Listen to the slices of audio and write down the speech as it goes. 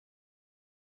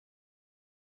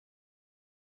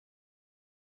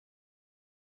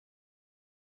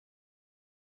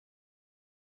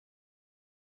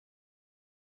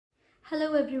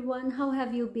Hello everyone, how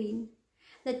have you been?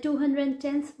 The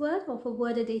 210th word of a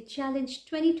Word a Day Challenge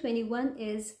 2021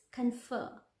 is confer.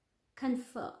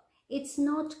 Confer. It's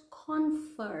not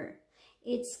confer,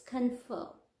 it's confer.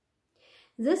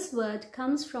 This word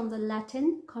comes from the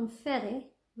Latin confere,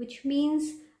 which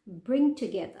means bring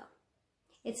together.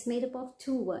 It's made up of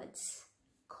two words,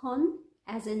 con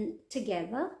as in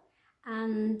together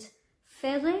and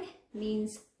fere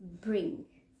means bring.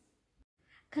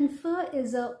 Confer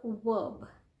is a verb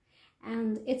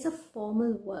and it's a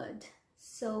formal word,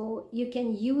 so you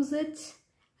can use it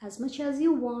as much as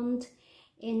you want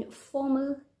in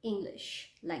formal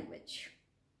English language,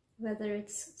 whether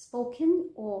it's spoken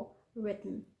or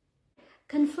written.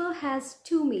 Confer has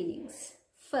two meanings.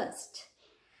 First,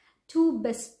 to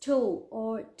bestow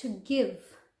or to give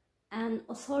an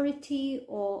authority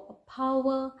or a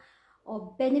power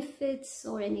or benefits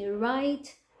or any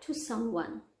right to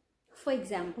someone. For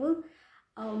example,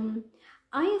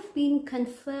 I have been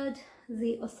conferred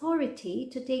the authority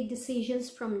to take decisions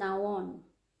from now on.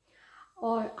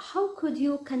 Or how could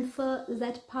you confer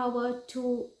that power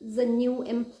to the new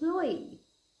employee?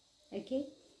 Okay,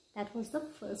 that was the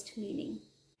first meaning.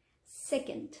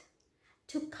 Second,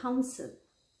 to counsel,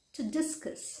 to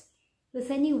discuss with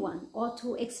anyone or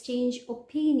to exchange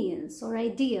opinions or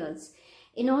ideas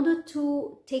in order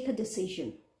to take a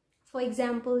decision. For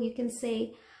example, you can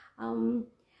say,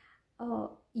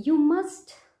 you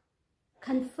must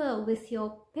confer with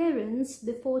your parents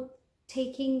before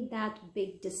taking that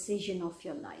big decision of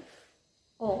your life.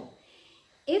 Or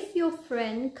if your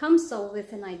friend comes up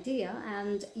with an idea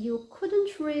and you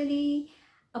couldn't really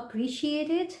appreciate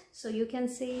it, so you can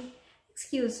say,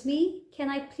 excuse me, can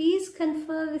I please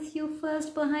confer with you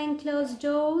first behind closed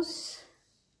doors?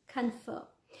 Confer.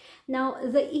 Now,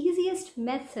 the easiest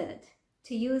method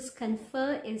to use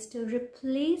confer is to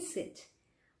replace it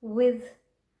with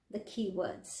the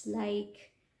keywords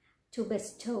like to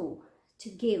bestow, to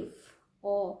give,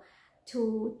 or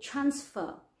to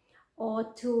transfer,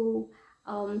 or to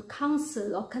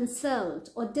counsel or consult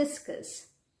or discuss.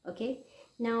 Okay,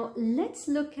 now let's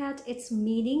look at its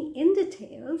meaning in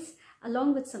details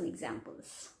along with some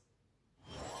examples.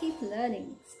 Keep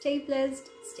learning. Stay blessed.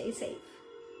 Stay safe.